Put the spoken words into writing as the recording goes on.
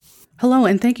Hello,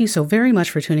 and thank you so very much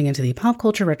for tuning into the Pop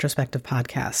Culture Retrospective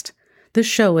podcast. This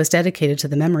show is dedicated to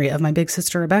the memory of my big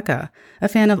sister Rebecca, a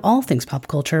fan of all things pop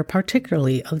culture,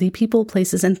 particularly of the people,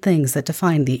 places, and things that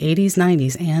defined the 80s,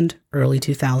 90s, and early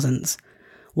 2000s.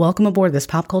 Welcome aboard this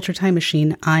pop culture time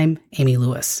machine. I'm Amy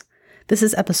Lewis. This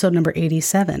is episode number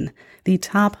 87, the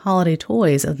top holiday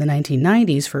toys of the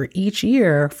 1990s for each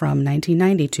year from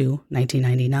 1990 to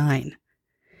 1999.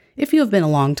 If you have been a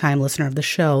long-time listener of the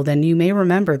show, then you may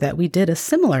remember that we did a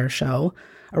similar show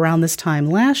around this time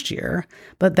last year,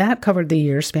 but that covered the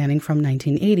years spanning from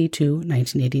 1980 to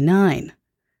 1989.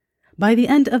 By the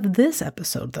end of this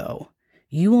episode, though,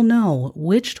 you will know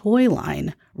which toy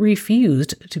line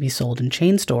refused to be sold in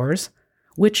chain stores,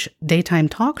 which daytime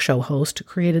talk show host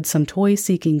created some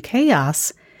toy-seeking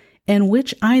chaos, and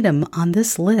which item on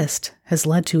this list has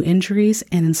led to injuries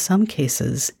and, in some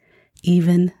cases,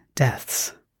 even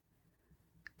deaths.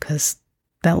 Because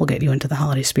that will get you into the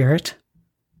holiday spirit.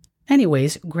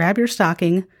 Anyways, grab your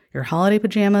stocking, your holiday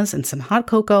pajamas, and some hot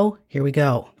cocoa. Here we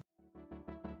go.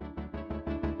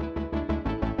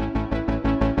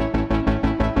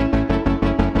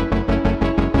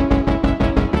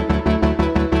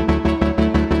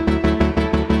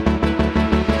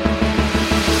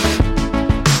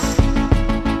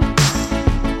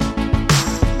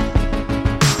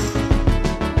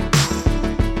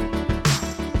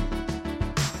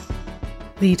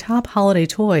 The top holiday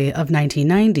toy of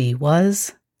 1990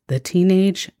 was the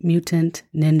Teenage Mutant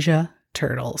Ninja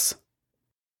Turtles.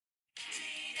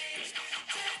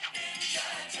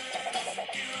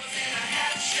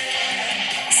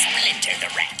 Splinter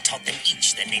the Rat taught them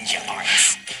each the ninja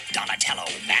arts. Donatello,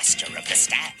 master of the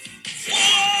staff.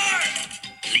 War!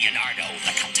 Leonardo,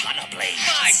 the katana blade.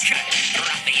 My God!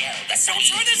 Raphael, the sword. Don't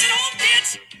throw this at home,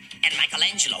 kids! And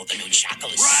Michelangelo, the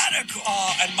nunchakus. Radical!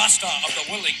 And master of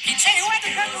the willing pizza. Hey, who had the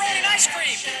pepperoni and ice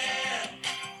cream?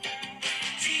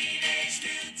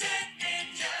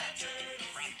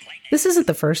 This isn't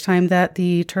the first time that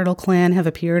the Turtle Clan have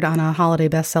appeared on a holiday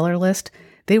bestseller list.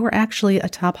 They were actually a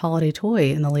top holiday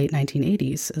toy in the late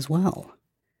 1980s as well.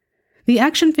 The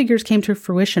action figures came to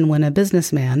fruition when a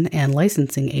businessman and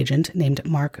licensing agent named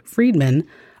Mark Friedman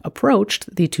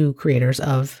approached the two creators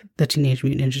of the Teenage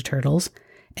Mutant Ninja Turtles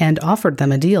and offered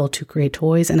them a deal to create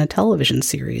toys and a television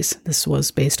series. This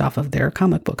was based off of their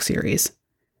comic book series.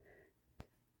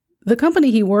 The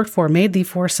company he worked for made the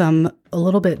foursome a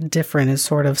little bit different and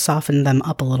sort of softened them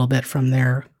up a little bit from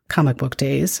their comic book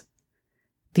days.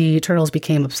 The Turtles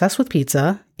became obsessed with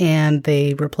pizza, and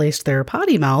they replaced their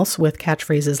potty mouths with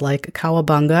catchphrases like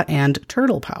Cowabunga and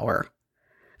Turtle Power.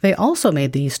 They also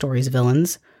made the story's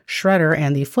villains, Shredder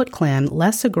and the Foot Clan,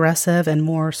 less aggressive and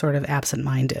more sort of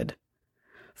absent-minded.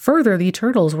 Further, the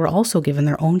Turtles were also given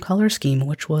their own color scheme,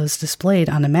 which was displayed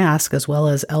on a mask as well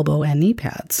as elbow and knee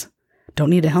pads.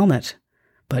 Don't need a helmet,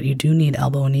 but you do need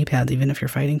elbow and knee pads even if you're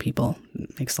fighting people.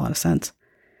 It makes a lot of sense.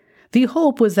 The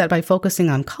hope was that by focusing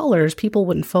on colors, people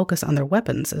wouldn't focus on their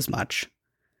weapons as much.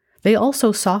 They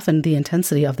also softened the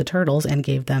intensity of the Turtles and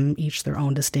gave them each their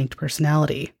own distinct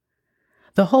personality.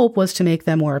 The hope was to make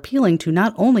them more appealing to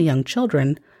not only young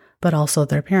children, but also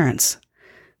their parents.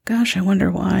 Gosh, I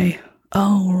wonder why.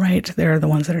 Oh, right, they're the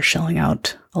ones that are shelling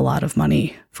out a lot of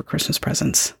money for Christmas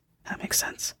presents. That makes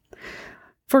sense.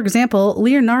 For example,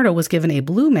 Leonardo was given a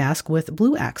blue mask with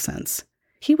blue accents.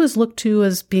 He was looked to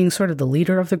as being sort of the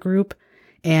leader of the group,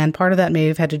 and part of that may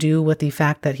have had to do with the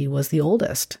fact that he was the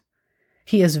oldest.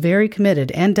 He is very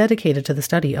committed and dedicated to the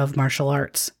study of martial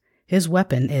arts. His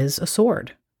weapon is a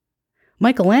sword.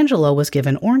 Michelangelo was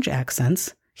given orange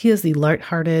accents. He is the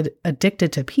lighthearted,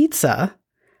 addicted to pizza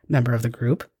member of the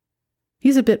group.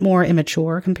 He's a bit more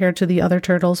immature compared to the other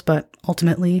turtles, but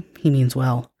ultimately, he means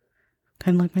well.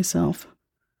 Kind of like myself.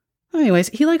 Anyways,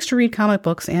 he likes to read comic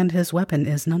books, and his weapon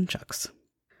is nunchucks.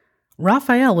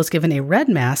 Raphael was given a red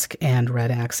mask and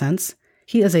red accents.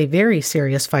 He is a very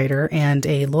serious fighter and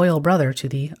a loyal brother to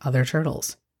the other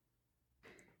turtles.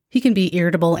 He can be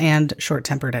irritable and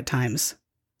short-tempered at times.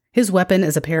 His weapon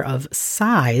is a pair of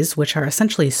sais, which are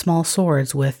essentially small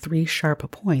swords with 3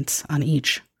 sharp points on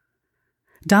each.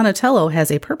 Donatello has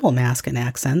a purple mask and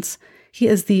accents. He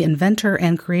is the inventor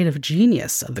and creative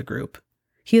genius of the group.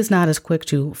 He is not as quick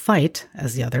to fight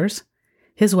as the others.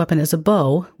 His weapon is a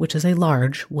bow, which is a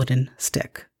large wooden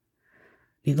stick.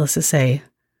 Needless to say,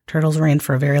 Turtles reigned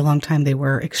for a very long time. They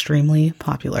were extremely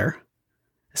popular,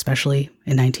 especially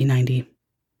in 1990.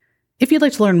 If you'd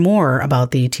like to learn more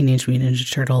about the Teenage Mutant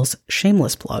Ninja Turtles,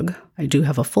 shameless plug, I do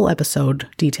have a full episode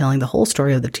detailing the whole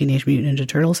story of the Teenage Mutant Ninja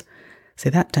Turtles. Say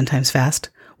that 10 times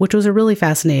fast, which was a really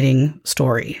fascinating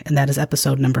story, and that is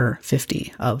episode number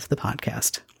 50 of the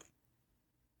podcast.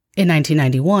 In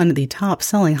 1991, the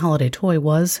top-selling holiday toy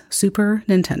was Super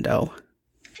Nintendo.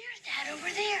 There's that over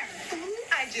there.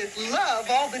 I just love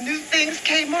all the new things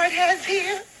Kmart has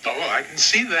here. Oh, I can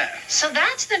see that. So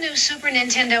that's the new Super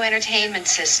Nintendo Entertainment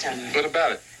System. What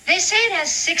about it? They say it has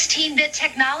 16-bit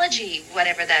technology,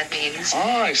 whatever that means.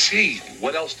 Oh, I see.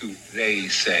 What else do they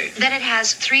say? That it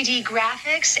has 3D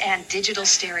graphics and digital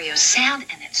stereo sound,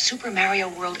 and that Super Mario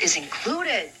World is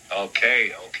included.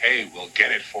 Okay, we'll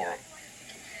get it for him.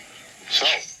 So,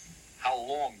 how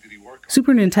long did he work on it?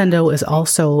 Super Nintendo is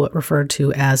also referred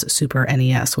to as Super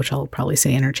NES, which I'll probably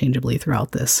say interchangeably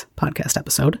throughout this podcast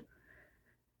episode.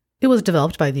 It was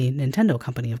developed by the Nintendo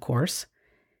Company, of course.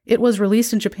 It was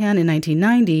released in Japan in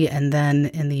 1990 and then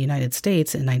in the United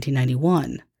States in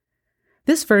 1991.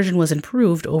 This version was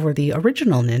improved over the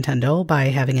original Nintendo by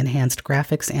having enhanced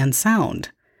graphics and sound.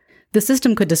 The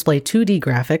system could display 2D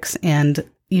graphics and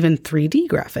even 3D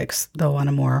graphics, though on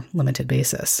a more limited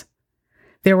basis.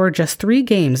 There were just 3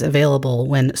 games available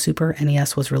when Super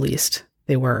NES was released.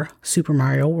 They were Super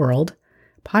Mario World,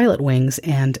 Pilot Wings,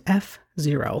 and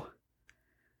F-Zero.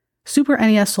 Super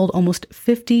NES sold almost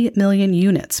 50 million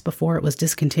units before it was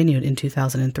discontinued in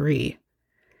 2003.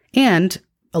 And,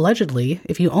 allegedly,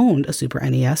 if you owned a Super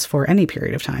NES for any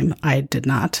period of time, I did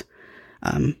not.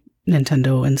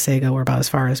 Nintendo and Sega were about as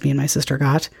far as me and my sister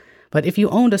got. But if you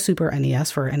owned a Super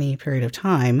NES for any period of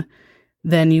time,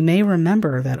 then you may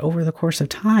remember that over the course of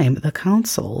time, the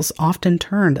consoles often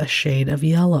turned a shade of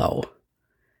yellow.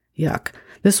 Yuck.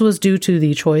 This was due to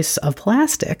the choice of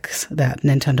plastics that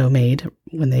Nintendo made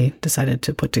when they decided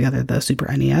to put together the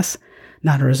Super NES,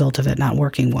 not a result of it not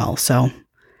working well. So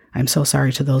I'm so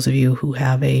sorry to those of you who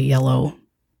have a yellow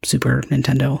Super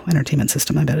Nintendo Entertainment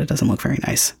System. I bet it doesn't look very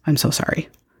nice. I'm so sorry.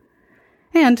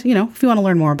 And, if you want to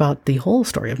learn more about the whole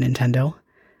story of Nintendo,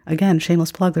 again,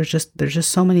 shameless plug, there's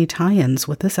just so many tie-ins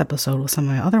with this episode with some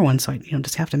of my other ones, so I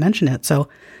just have to mention it. So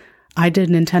I did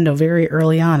Nintendo very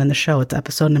early on in the show. It's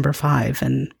episode number 5,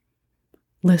 and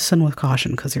listen with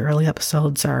caution because the early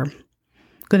episodes are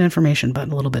good information, but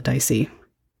a little bit dicey.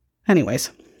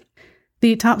 Anyways,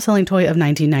 the top-selling toy of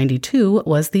 1992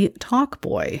 was the Talk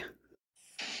Boy.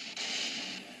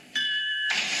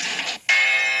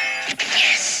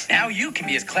 Yes! Now you can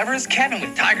be as clever as Kevin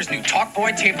with Tiger's new Talk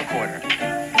Boy tape recorder.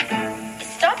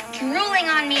 Stop drooling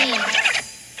on me.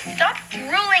 Stop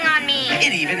drooling on me.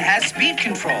 It even has speed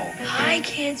control. Hi,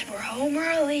 kids. We're home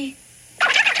early.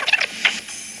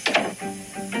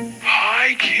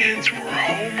 Hi, kids, we're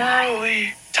home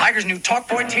early. Tiger's new Talk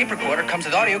Boy tape recorder comes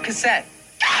with audio cassette.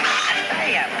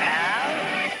 Hiya,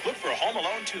 pal. Look for Home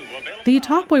Alone 2. Available. The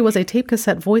Talk Boy was a tape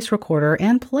cassette voice recorder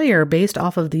and player based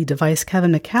off of the device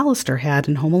Kevin McAllister had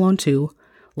in Home Alone 2,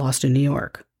 Lost in New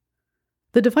York.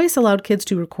 The device allowed kids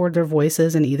to record their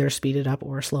voices and either speed it up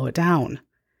or slow it down.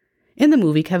 In the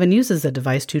movie, Kevin uses the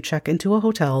device to check into a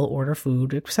hotel, order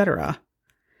food, etc.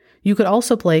 You could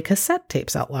also play cassette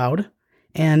tapes out loud,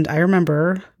 and I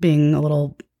remember being a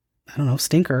little,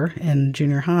 stinker in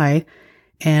junior high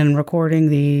and recording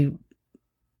the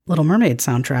Little Mermaid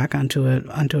soundtrack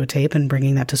onto a tape and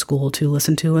bringing that to school to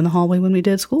listen to in the hallway when we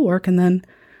did schoolwork, and then,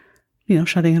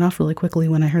 shutting it off really quickly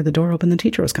when I heard the door open, the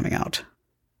teacher was coming out.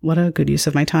 What a good use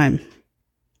of my time.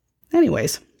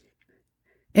 Anyways,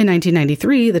 in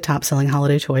 1993, the top-selling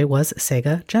holiday toy was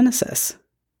Sega Genesis.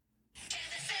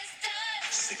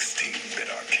 16-bit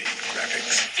arcade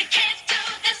graphics. You can't do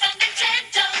this on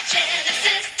Nintendo.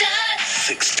 Genesis does.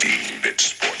 16-bit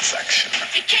sports action.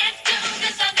 You can't do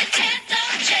this on Nintendo.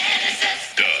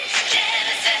 Genesis Does.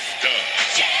 Genesis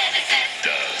Does. Genesis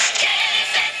Does.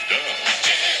 Genesis Does.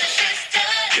 Genesis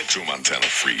does. Get Joe Montana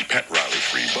free, Pat Riley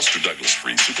free, Buster Douglas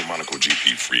free, Super Monaco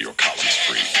GP free, or Collins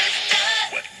free.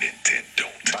 What Nintendo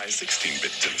don't. Buy a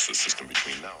 16-bit Genesis system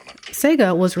between now and October.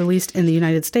 Sega was released in the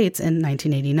United States in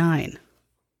 1989.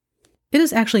 It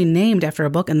is actually named after a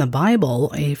book in the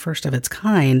Bible, a first of its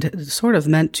kind, sort of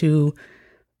meant to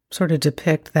sort of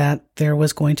depict that there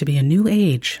was going to be a new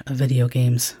age of video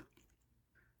games.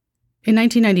 In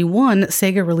 1991,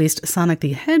 Sega released Sonic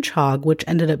the Hedgehog, which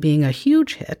ended up being a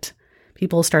huge hit.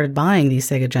 People started buying the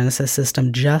Sega Genesis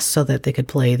system just so that they could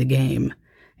play the game.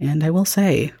 And I will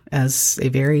say, as a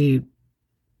very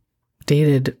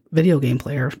dated video game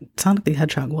player, Sonic the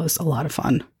Hedgehog was a lot of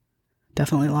fun.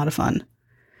 Definitely a lot of fun.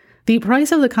 The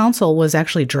price of the console was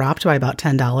actually dropped by about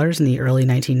 $10 in the early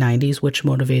 1990s, which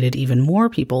motivated even more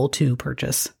people to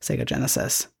purchase Sega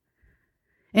Genesis.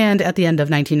 And at the end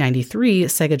of 1993,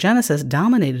 Sega Genesis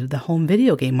dominated the home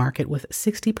video game market with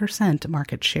 60%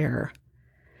 market share.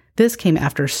 This came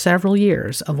after several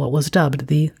years of what was dubbed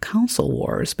the console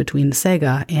wars between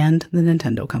Sega and the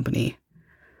Nintendo Company.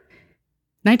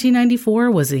 1994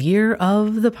 was the year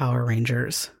of the Power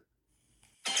Rangers.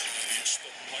 It's the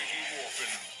Mighty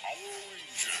Morphin Power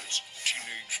Rangers,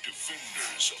 teenage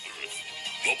defenders of Earth.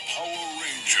 The Power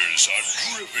Rangers are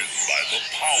driven by the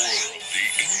power of the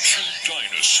ancient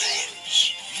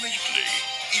dinosaurs. Lately,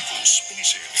 evil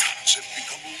space aliens have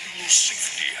become a real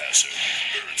safety hazard.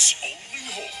 Earth's only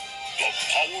hope, the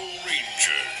Power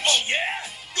Rangers. Oh, yeah?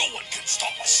 No one can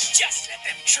stop us. Just let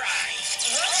them try.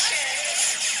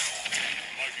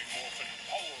 Mighty Morphin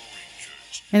Power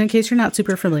Rangers. And in case you're not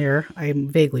super familiar, I'm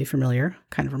vaguely familiar,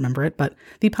 kind of remember it, but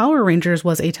the Power Rangers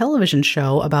was a television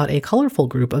show about a colorful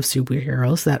group of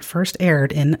superheroes that first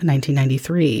aired in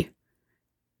 1993.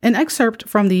 An excerpt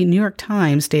from the New York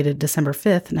Times dated December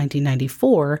 5th,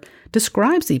 1994,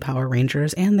 describes the Power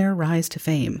Rangers and their rise to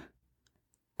fame.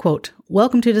 Quote,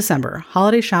 "Welcome to December,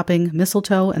 holiday shopping,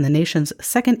 mistletoe, and the nation's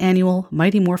second annual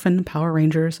Mighty Morphin Power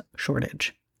Rangers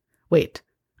shortage. Wait,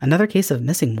 another case of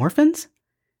missing morphins?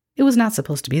 It was not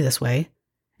supposed to be this way.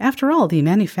 After all, the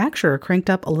manufacturer cranked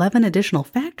up 11 additional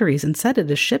factories and said it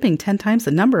is shipping 10 times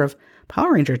the number of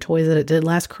Power Ranger toys that it did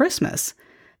last Christmas.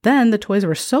 Then the toys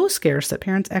were so scarce that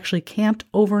parents actually camped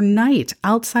overnight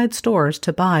outside stores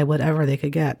to buy whatever they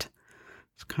could get.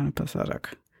 It's kind of pathetic.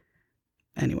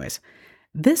 Anyways,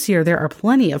 this year there are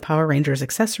plenty of Power Rangers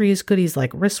accessories, goodies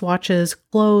like wristwatches,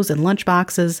 clothes, and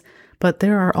lunchboxes, but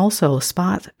there are also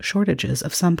spot shortages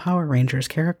of some Power Rangers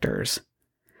characters.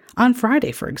 On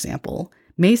Friday, for example,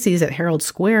 Macy's at Herald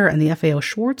Square and the FAO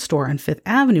Schwartz store on 5th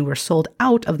Avenue were sold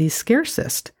out of the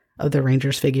scarcest of the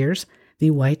Rangers figures,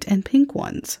 the white and pink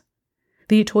ones.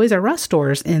 The Toys R Us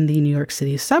stores in the New York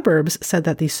City suburbs said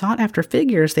that the sought-after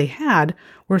figures they had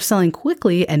were selling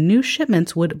quickly and new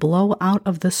shipments would blow out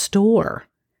of the store,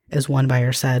 as one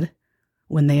buyer said,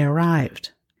 when they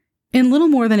arrived. In little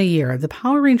more than a year, the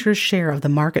Power Rangers' share of the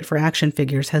market for action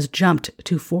figures has jumped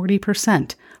to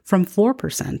 40% from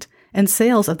 4%, and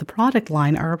sales of the product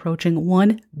line are approaching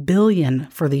 $1 billion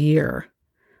for the year.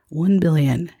 $1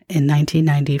 billion in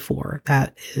 1994.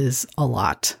 That is a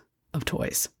lot of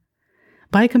toys.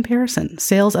 By comparison,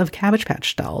 sales of Cabbage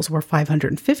Patch dolls were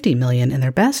 $550 million in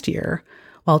their best year,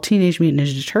 while Teenage Mutant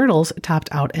Ninja Turtles topped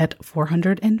out at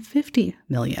 $450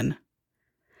 million.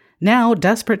 Now,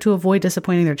 desperate to avoid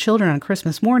disappointing their children on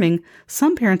Christmas morning,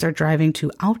 some parents are driving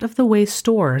to out-of-the-way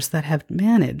stores that have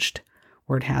managed,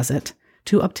 word has it,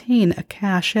 to obtain a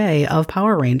cachet of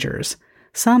Power Rangers.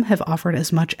 Some have offered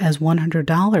as much as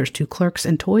 $100 to clerks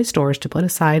in toy stores to put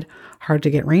aside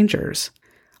hard-to-get Rangers.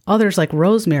 Others, like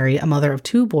Rosemary, a mother of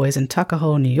 2 boys in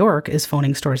Tuckahoe, New York, is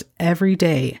phoning stores every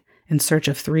day in search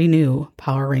of 3 new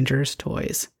Power Rangers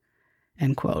toys.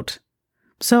 End quote.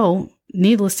 So,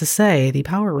 needless to say, the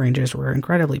Power Rangers were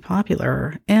incredibly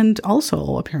popular, and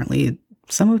also, apparently,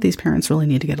 some of these parents really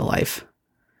need to get a life.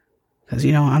 Because,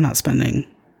 I'm not spending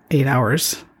 8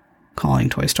 hours calling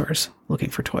toy stores looking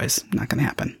for toys. Not going to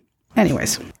happen.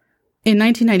 Anyways, in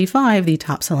 1995, the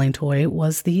top-selling toy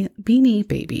was the Beanie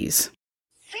Babies.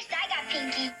 First I got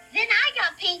Pinky, then I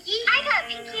got Pinky. I got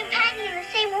Pinky and Patty in the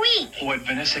same week. What,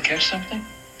 Vanessa, catch something?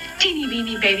 Teeny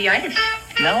beanie babyitis.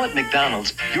 Now at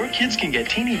McDonald's, your kids can get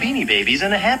teeny beanie babies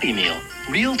in a Happy Meal.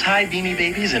 Real Thai beanie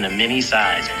babies in a mini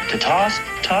size. To toss,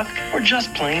 tuck, or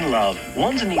just plain love.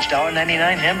 One's in each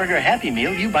 $1.99 hamburger Happy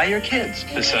Meal you buy your kids.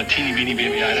 This teeny beanie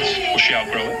babyitis, will she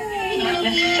outgrow it? Not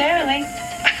necessarily.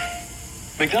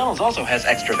 McDonald's also has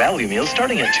extra value meals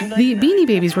starting at $2.99. The Beanie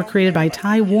Babies were created by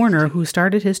Ty Warner, who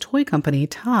started his toy company,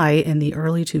 Ty, in the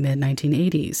early to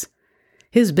mid-1980s.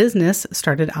 His business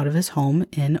started out of his home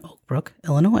in Oak Brook,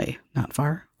 Illinois, not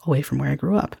far away from where I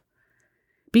grew up.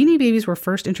 Beanie Babies were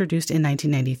first introduced in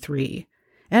 1993.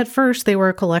 At first, they were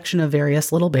a collection of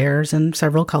various little bears in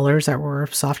several colors that were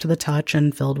soft to the touch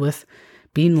and filled with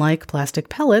bean-like plastic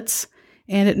pellets,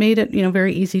 and it made it,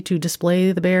 very easy to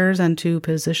display the bears and to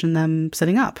position them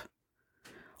sitting up.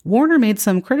 Warner made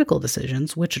some critical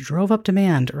decisions which drove up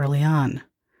demand early on.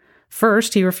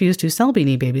 First, he refused to sell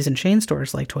Beanie Babies in chain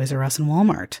stores like Toys R Us and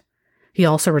Walmart. He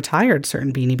also retired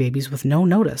certain Beanie Babies with no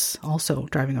notice, also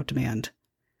driving up demand.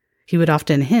 He would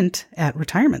often hint at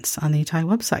retirements on the Ty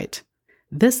website.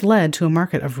 This led to a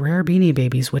market of rare Beanie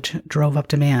Babies which drove up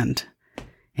demand.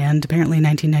 And apparently in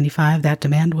 1995, that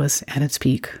demand was at its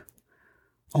peak,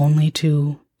 only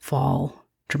to fall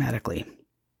dramatically.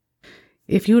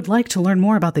 If you would like to learn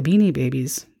more about the Beanie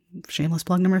Babies, shameless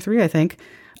plug number 3, I think,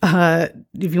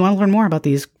 if you want to learn more about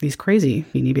these crazy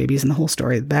Beanie Babies and the whole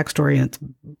story, the backstory, and its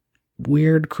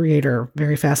weird creator,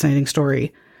 very fascinating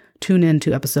story, tune in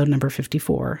to episode number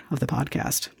 54 of the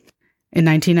podcast. In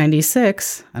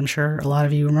 1996, I'm sure a lot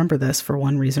of you remember this for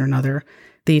one reason or another,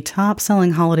 the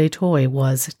top-selling holiday toy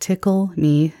was Tickle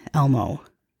Me Elmo.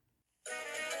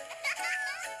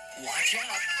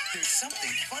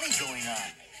 funny going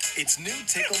on. It's new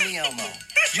Tickle Me Elmo.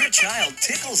 Your child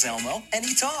tickles Elmo, and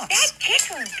he talks. That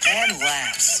tickles. And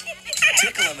laughs.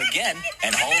 Tickle him again,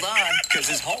 and hold on, because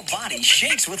his whole body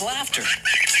shakes with laughter.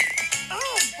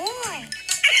 Oh, boy.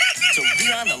 So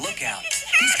be on the lookout.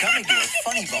 He's coming to a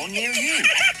funny bone near you.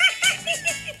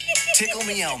 Tickle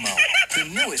Me Elmo, the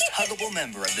newest huggable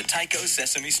member of the Tyco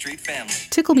Sesame Street family.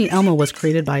 Tickle Me Elmo was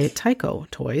created by Tyco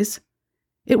Toys.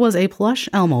 It was a plush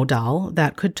Elmo doll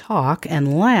that could talk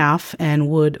and laugh and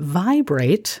would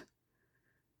vibrate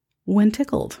when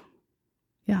tickled.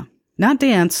 Yeah. Not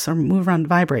dance or move around,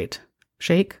 vibrate.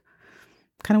 Shake.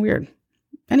 Kind of weird.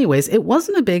 Anyways, it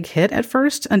wasn't a big hit at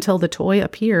first until the toy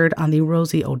appeared on the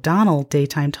Rosie O'Donnell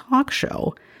daytime talk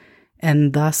show,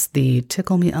 and thus the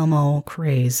Tickle Me Elmo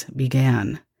craze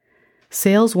began.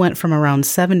 Sales went from around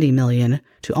 70 million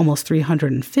to almost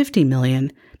 350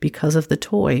 million because of the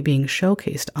toy being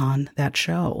showcased on that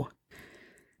show.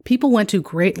 People went to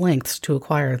great lengths to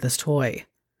acquire this toy.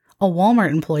 A Walmart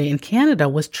employee in Canada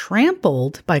was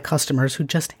trampled by customers who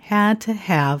just had to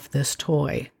have this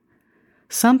toy.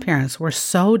 Some parents were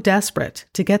so desperate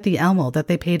to get the Elmo that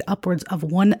they paid upwards of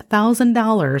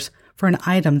 $1,000 for an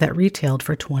item that retailed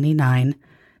for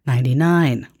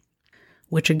 $29.99.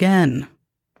 Which again,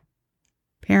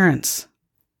 parents,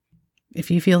 if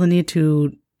you feel the need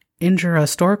to injure a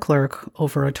store clerk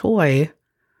over a toy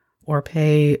or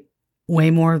pay way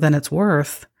more than it's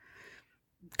worth,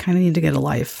 kind of need to get a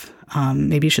life.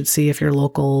 Maybe you should see if your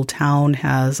local town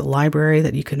has a library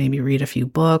that you could maybe read a few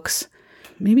books.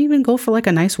 Maybe even go for like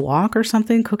a nice walk or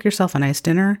something. Cook yourself a nice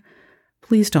dinner.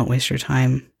 Please don't waste your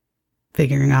time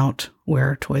figuring out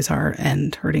where toys are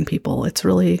and hurting people. It's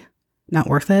really not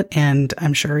worth it. And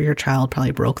I'm sure your child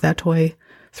probably broke that toy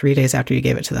 3 days after you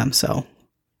gave it to them. So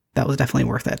that was definitely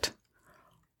worth it.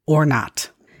 Or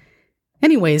not.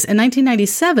 Anyways, in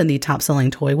 1997, the top-selling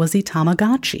toy was the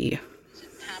Tamagotchi.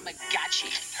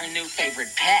 Tamagotchi, her new favorite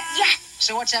pet. Yes.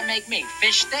 So what's that make me?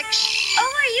 Fish sticks? Oh,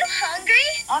 are you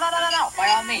hungry? Oh, no. By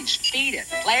all means, feed it.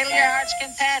 Play till your heart's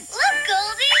content. Look,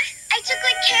 Goldie. I took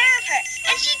good care of her,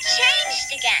 and she changed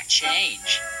again.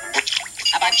 Change?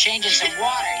 How about changing some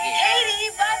water here? Katie,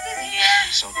 Buzz is here.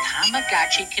 So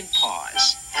Tamagotchi can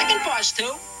pause. I can pause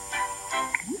too.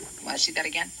 Want to see that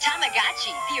again?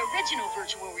 Tamagotchi, the original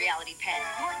virtual reality pet.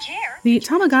 More care. The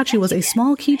Tamagotchi was a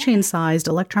small keychain-sized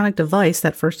electronic device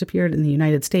that first appeared in the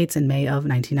United States in May of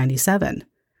 1997.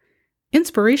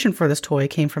 Inspiration for this toy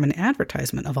came from an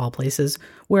advertisement, of all places,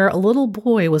 where a little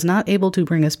boy was not able to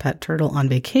bring his pet turtle on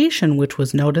vacation, which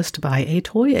was noticed by a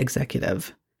toy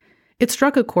executive. It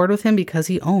struck a chord with him because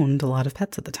he owned a lot of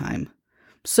pets at the time.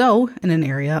 So, in an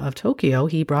area of Tokyo,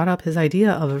 he brought up his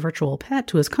idea of a virtual pet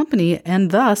to his company,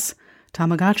 and thus,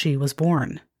 Tamagotchi was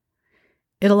born.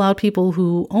 It allowed people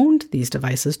who owned these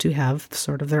devices to have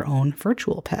sort of their own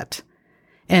virtual pet.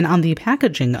 And on the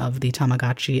packaging of the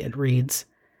Tamagotchi, it reads,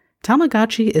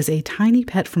 "Tamagotchi is a tiny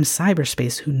pet from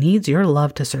cyberspace who needs your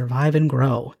love to survive and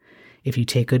grow. If you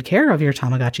take good care of your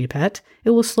Tamagotchi pet,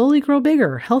 it will slowly grow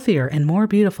bigger, healthier, and more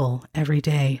beautiful every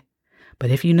day.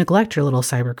 But if you neglect your little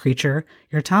cyber creature,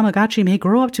 your Tamagotchi may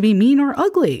grow up to be mean or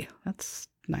ugly." That's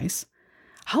nice.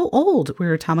 "How old will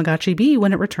your Tamagotchi be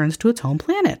when it returns to its home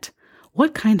planet?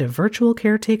 What kind of virtual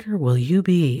caretaker will you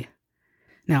be?"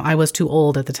 Now, I was too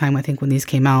old at the time, I think, when these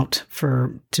came out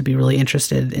to be really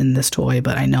interested in this toy,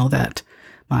 but I know that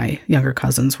my younger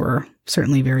cousins were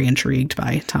certainly very intrigued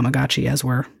by Tamagotchi, as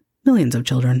were millions of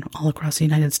children all across the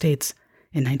United States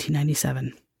in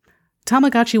 1997.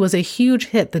 Tamagotchi was a huge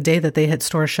hit the day that they hit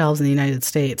store shelves in the United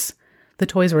States. The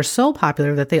toys were so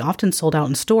popular that they often sold out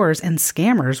in stores, and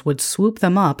scammers would swoop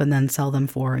them up and then sell them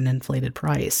for an inflated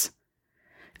price.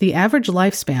 The average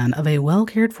lifespan of a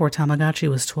well-cared-for Tamagotchi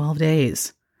was 12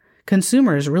 days.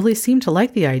 Consumers really seemed to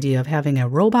like the idea of having a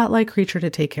robot-like creature to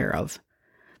take care of.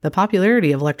 The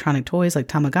popularity of electronic toys like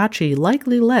Tamagotchi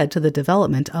likely led to the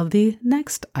development of the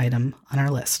next item on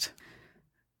our list.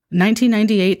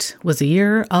 1998 was the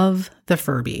year of the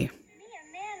Furby. The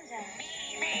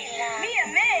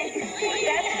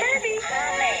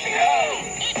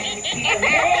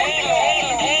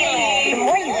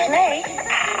more you play,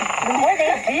 the more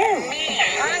they do.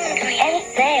 And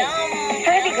say,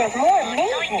 Furby grows more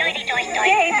amazing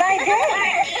day by day.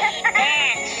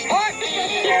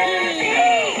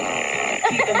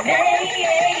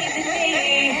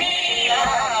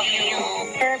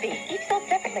 Furby, each sold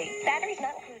separately. Batteries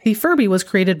not included. The Furby was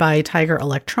created by Tiger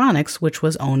Electronics, which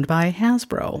was owned by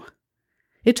Hasbro.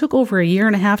 It took over a year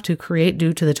and a half to create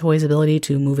due to the toy's ability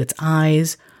to move its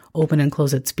eyes, open and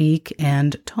close its beak,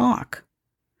 and talk.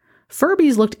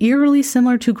 Furbies looked eerily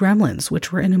similar to Gremlins,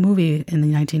 which were in a movie in the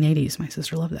 1980s. My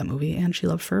sister loved that movie, and she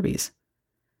loved Furbies.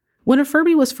 When a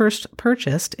Furby was first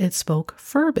purchased, it spoke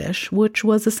Furbish, which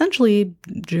was essentially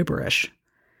gibberish.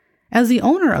 As the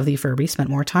owner of the Furby spent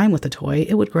more time with the toy,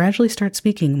 it would gradually start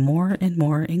speaking more and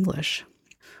more English.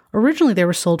 Originally, they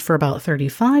were sold for about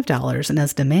 $35, and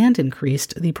as demand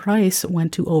increased, the price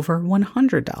went to over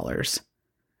 $100.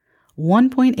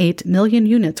 1.8 million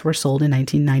units were sold in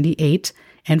 1998,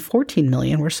 and 14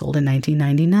 million were sold in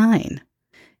 1999.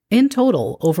 In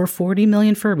total, over 40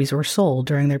 million Furbies were sold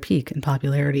during their peak in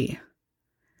popularity.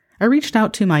 I reached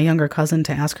out to my younger cousin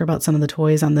to ask her about some of the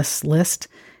toys on this list,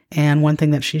 and one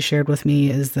thing that she shared with me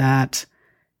is that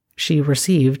she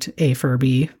received a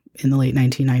Furby in the late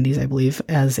 1990s, I believe,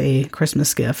 as a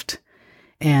Christmas gift.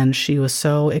 And she was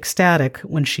so ecstatic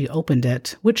when she opened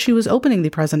it, which she was opening the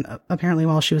present apparently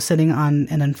while she was sitting on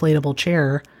an inflatable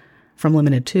chair from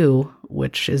Limited 2,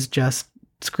 which is just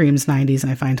screams 90s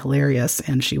and I find hilarious.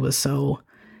 And she was so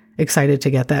excited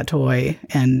to get that toy,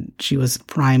 and she was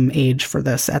prime age for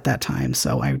this at that time.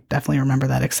 So I definitely remember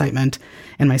that excitement.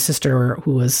 And my sister,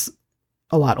 who was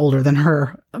a lot older than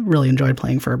her, really enjoyed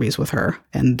playing Furbies with her.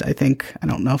 And I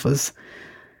don't know if it was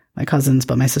my cousins,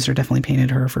 but my sister definitely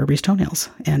painted her Furby's toenails,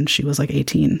 and she was like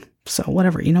 18. So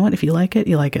whatever, you know what? If you like it,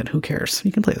 you like it. Who cares?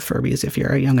 You can play with Furbies if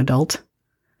you're a young adult.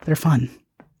 They're fun.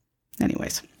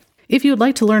 Anyways, if you would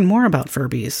like to learn more about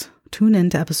Furbies, tune in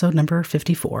to episode number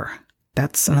 54.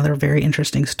 That's another very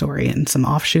interesting story, and some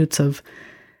offshoots of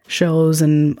shows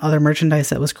and other merchandise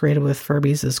that was created with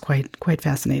Furbies is quite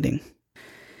fascinating.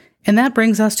 And that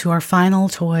brings us to our final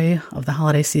toy of the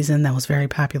holiday season that was very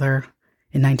popular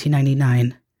in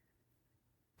 1999.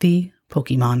 The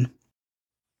Pokemon.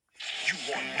 You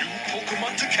want new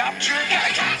Pokemon to capture?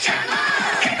 Capture them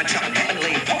all! Captain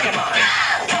Heavenly Pokemon!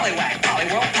 Poliwag,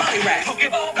 Poliwhirl, Poliwrath,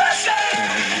 Pokeball Blaster!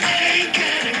 I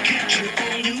gotta catch your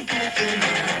own new Pokemon.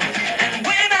 And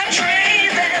when I train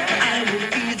them, I will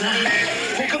be the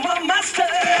Pokemon Master!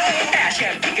 Ash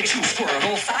and Pikachu,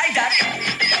 Squirtle, Psyduck!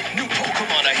 New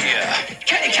Pokemon are here.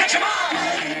 Can you catch them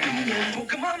all?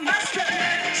 Pokemon Master!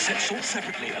 Sold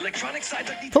separately. Electronic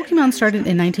Psyduck. Pokemon started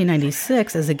in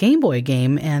 1996 as a Game Boy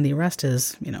game, and the rest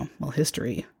is,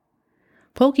 history.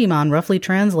 Pokemon, roughly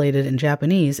translated in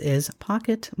Japanese, is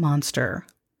pocket monster.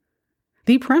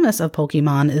 The premise of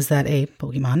Pokemon is that a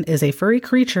Pokemon is a furry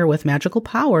creature with magical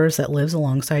powers that lives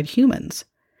alongside humans.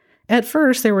 At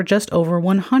first, there were just over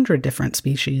 100 different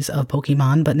species of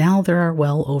Pokemon, but now there are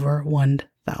well over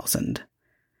 1,000.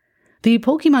 The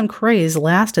Pokemon craze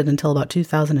lasted until about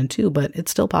 2002, but it's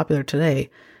still popular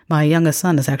today. My youngest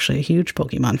son is actually a huge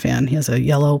Pokemon fan. He has a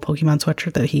yellow Pokemon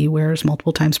sweatshirt that he wears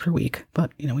multiple times per week,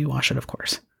 but, we wash it, of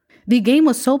course. The game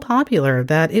was so popular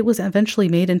that it was eventually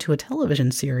made into a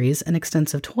television series, an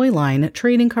extensive toy line,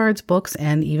 trading cards, books,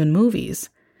 and even movies.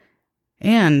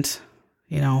 And,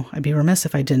 I'd be remiss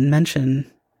if I didn't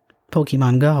mention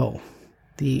Pokemon Go,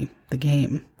 the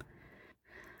game.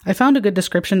 I found a good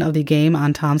description of the game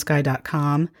on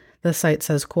tomsky.com. The site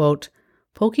says, quote,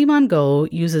 Pokemon Go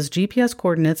uses GPS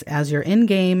coordinates as your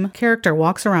in-game character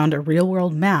walks around a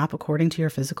real-world map according to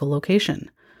your physical location.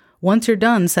 Once you're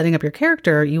done setting up your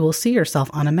character, you will see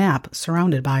yourself on a map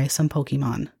surrounded by some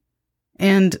Pokemon.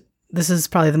 And this is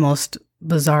probably the most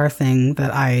bizarre thing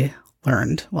that I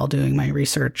learned while doing my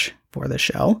research for the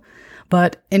show.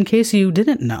 But in case you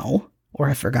didn't know or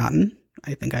have forgotten,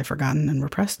 I think I've forgotten and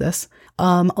repressed this.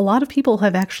 A lot of people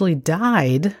have actually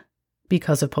died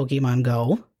because of Pokemon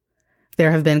Go.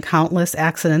 There have been countless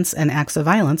accidents and acts of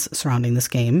violence surrounding this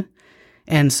game.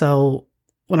 And so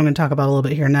what I'm going to talk about a little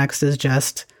bit here next is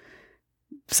just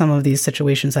some of these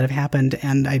situations that have happened.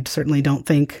 And I certainly don't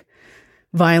think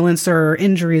violence or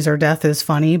injuries or death is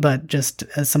funny, but just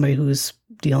as somebody who's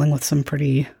dealing with some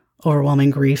pretty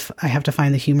overwhelming grief, I have to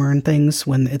find the humor in things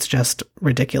when it's just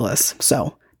ridiculous.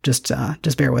 So just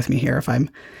bear with me here.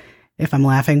 If I'm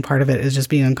laughing, part of it is just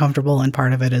being uncomfortable, and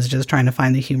part of it is just trying to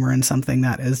find the humor in something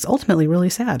that is ultimately really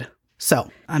sad. So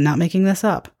I'm not making this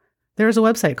up. There's a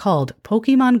website called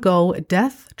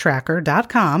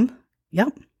PokemonGoDeathTracker.com.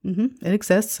 Yep, it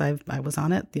exists. I was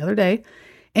on it the other day,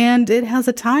 and it has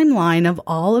a timeline of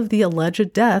all of the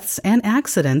alleged deaths and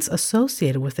accidents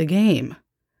associated with the game.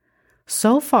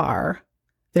 So far,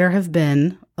 there have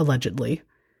been, allegedly,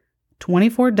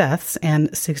 24 deaths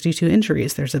and 62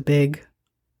 injuries. There's a big,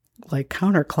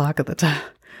 counterclock at the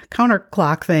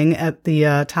counterclock thing at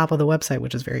the top of the website,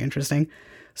 which is very interesting.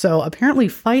 So apparently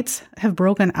fights have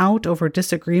broken out over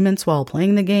disagreements while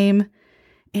playing the game,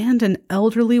 and an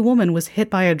elderly woman was hit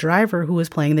by a driver who was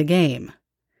playing the game.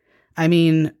 I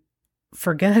mean,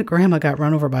 forget Grandma got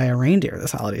run over by a reindeer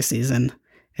this holiday season.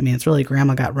 I mean, it's really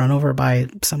Grandma got run over by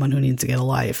someone who needs to get a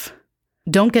life.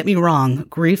 Don't get me wrong,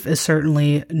 grief is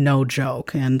certainly no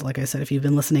joke. And like I said, if you've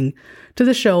been listening to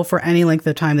the show for any length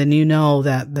of time, then you know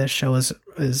that this show is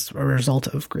a result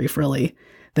of grief, really,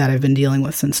 that I've been dealing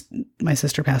with since my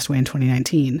sister passed away in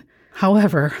 2019.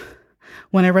 However,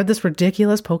 when I read this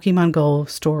ridiculous Pokemon Go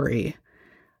story,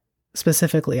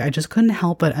 specifically, I just couldn't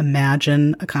help but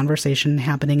imagine a conversation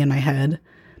happening in my head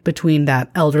between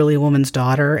that elderly woman's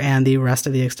daughter and the rest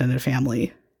of the extended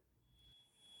family.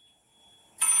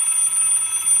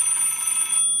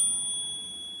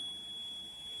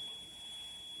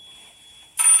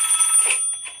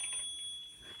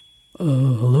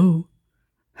 Hello?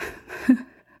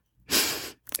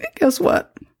 Guess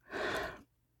what?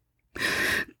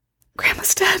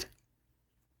 Grandma's dead.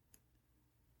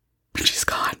 She's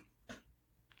gone.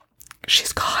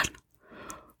 She's gone.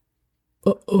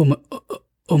 Oh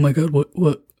my God,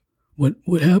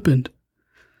 what happened?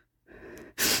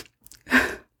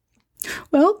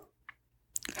 Well,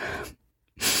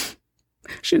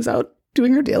 she was out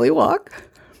doing her daily walk,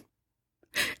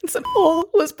 and some fool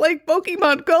who was playing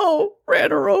Pokemon Go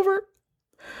ran her over.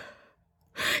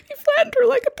 He flattened her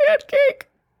like a pancake.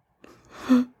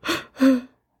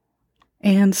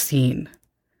 And scene.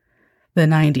 The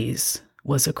 90s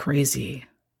was a crazy,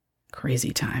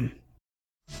 crazy time.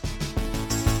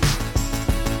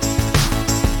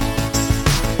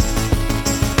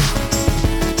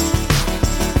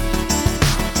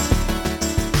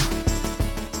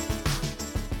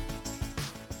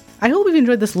 I hope you've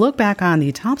enjoyed this look back on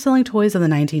the top-selling toys of the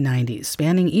 1990s,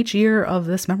 spanning each year of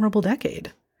this memorable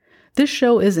decade. This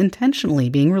show is intentionally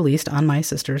being released on my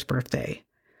sister's birthday.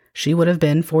 She would have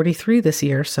been 43 this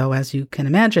year, so as you can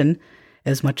imagine,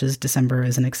 as much as December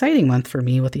is an exciting month for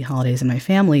me with the holidays in my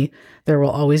family, there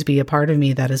will always be a part of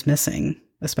me that is missing,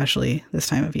 especially this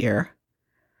time of year.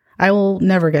 I will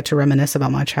never get to reminisce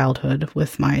about my childhood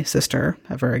with my sister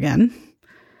ever again,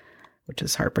 which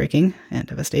is heartbreaking and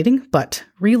devastating, but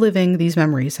reliving these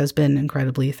memories has been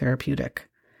incredibly therapeutic.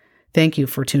 Thank you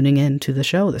for tuning in to the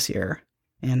show this year,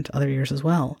 and other years as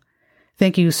well.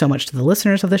 Thank you so much to the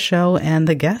listeners of the show and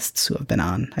the guests who have been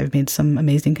on. I've made some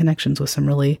amazing connections with some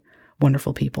really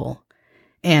wonderful people.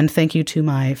 And thank you to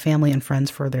my family and friends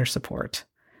for their support.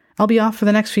 I'll be off for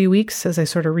the next few weeks as I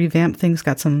sort of revamp things,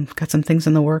 got some things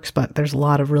in the works, but there's a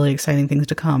lot of really exciting things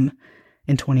to come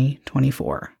in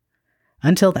 2024.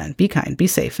 Until then, be kind, be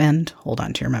safe, and hold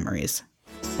on to your memories.